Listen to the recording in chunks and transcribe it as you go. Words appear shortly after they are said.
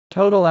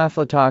Total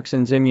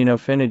Aflatoxin's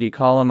Immunoaffinity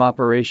Column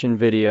Operation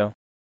Video.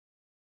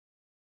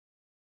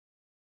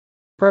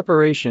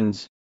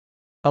 Preparations.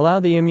 Allow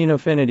the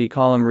Immunoaffinity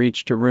column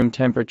reach to room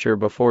temperature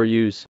before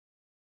use.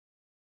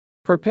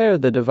 Prepare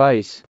the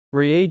device,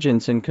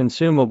 reagents and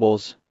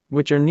consumables,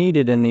 which are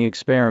needed in the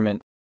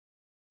experiment.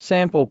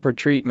 Sample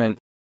pretreatment.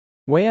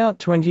 Weigh out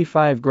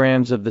 25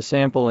 grams of the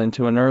sample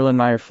into an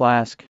Erlenmeyer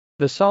flask.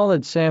 The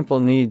solid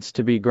sample needs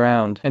to be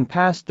ground and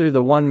passed through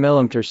the 1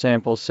 mm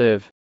sample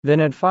sieve. Then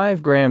add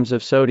 5 grams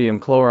of sodium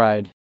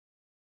chloride.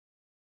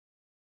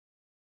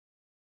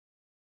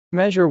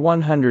 Measure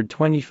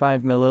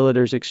 125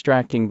 ml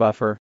extracting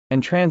buffer,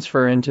 and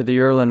transfer into the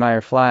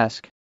Erlenmeyer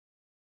flask.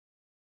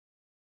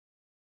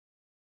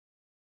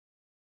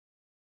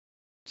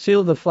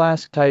 Seal the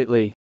flask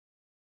tightly.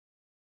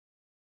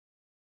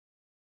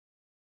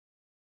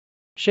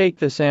 Shake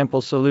the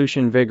sample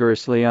solution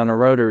vigorously on a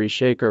rotary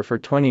shaker for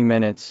 20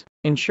 minutes.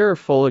 Ensure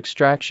full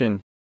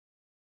extraction.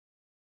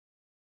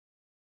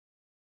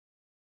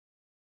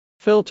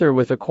 Filter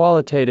with a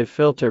qualitative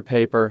filter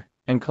paper,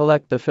 and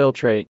collect the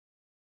filtrate.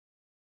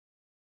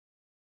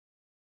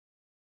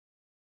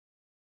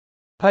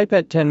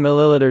 Pipette 10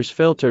 ml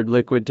filtered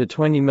liquid to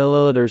 20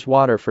 ml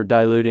water for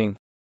diluting.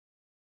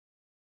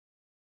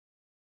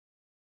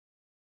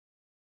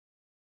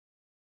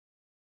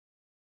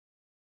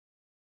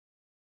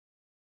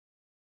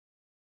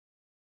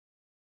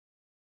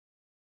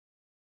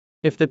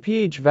 If the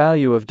pH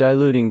value of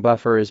diluting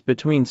buffer is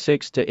between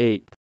 6 to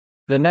 8,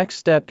 the next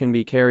step can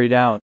be carried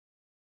out.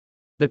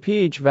 The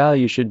pH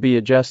value should be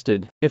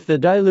adjusted if the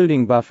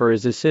diluting buffer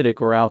is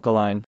acidic or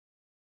alkaline.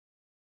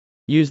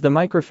 Use the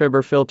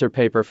microfiber filter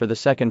paper for the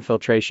second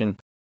filtration.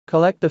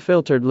 Collect the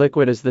filtered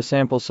liquid as the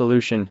sample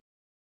solution.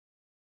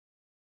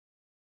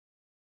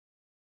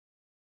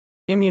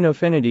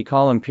 Immunoaffinity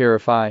column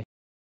Purify.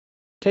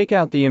 Take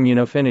out the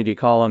Immunoaffinity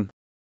column.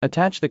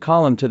 Attach the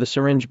column to the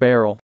syringe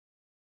barrel.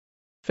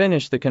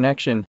 Finish the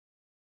connection.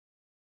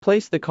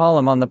 Place the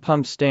column on the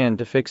pump stand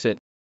to fix it.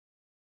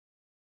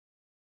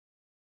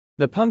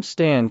 The pump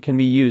stand can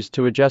be used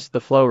to adjust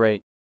the flow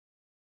rate.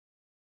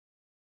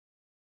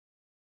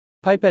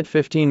 Pipette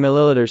 15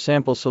 ml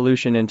sample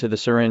solution into the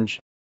syringe.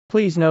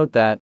 Please note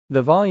that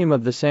the volume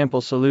of the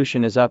sample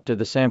solution is up to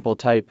the sample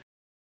type.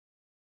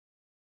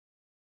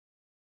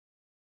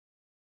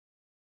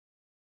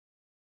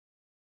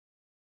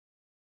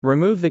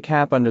 Remove the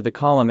cap under the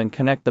column and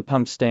connect the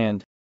pump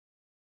stand.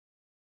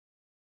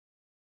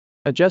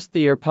 Adjust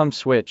the air pump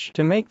switch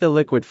to make the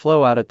liquid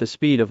flow out at the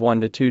speed of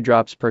 1 to 2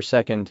 drops per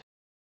second.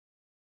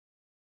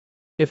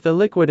 If the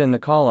liquid in the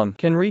column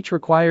can reach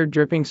required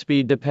dripping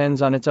speed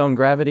depends on its own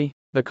gravity,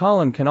 the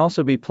column can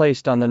also be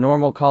placed on the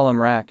normal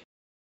column rack.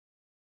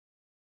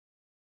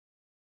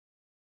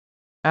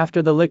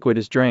 After the liquid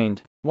is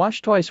drained,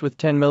 wash twice with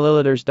 10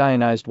 ml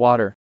deionized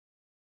water.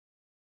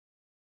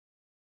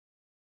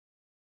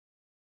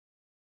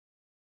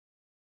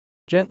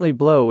 Gently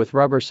blow with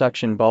rubber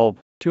suction bulb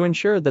to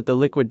ensure that the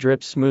liquid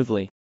drips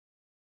smoothly.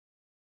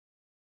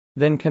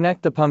 Then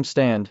connect the pump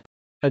stand.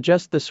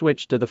 Adjust the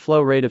switch to the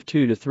flow rate of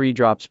 2 to 3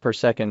 drops per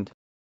second.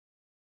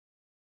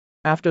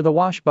 After the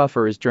wash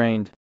buffer is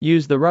drained,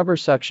 use the rubber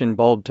suction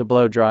bulb to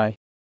blow dry.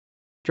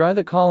 Dry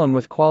the column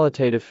with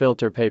qualitative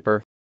filter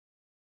paper.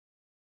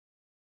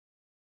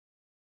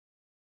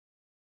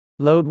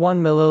 Load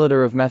 1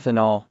 ml of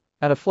methanol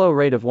at a flow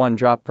rate of 1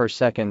 drop per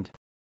second.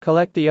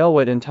 Collect the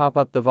liquid and top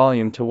up the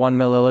volume to 1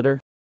 ml.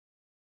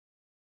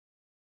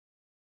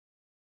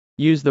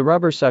 Use the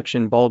rubber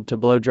suction bulb to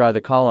blow dry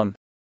the column.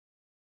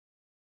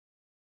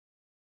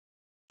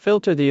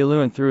 Filter the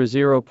eluent through a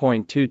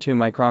 0.22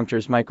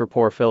 micrometers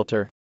micropore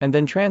filter, and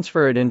then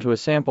transfer it into a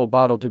sample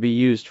bottle to be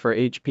used for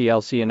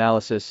HPLC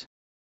analysis.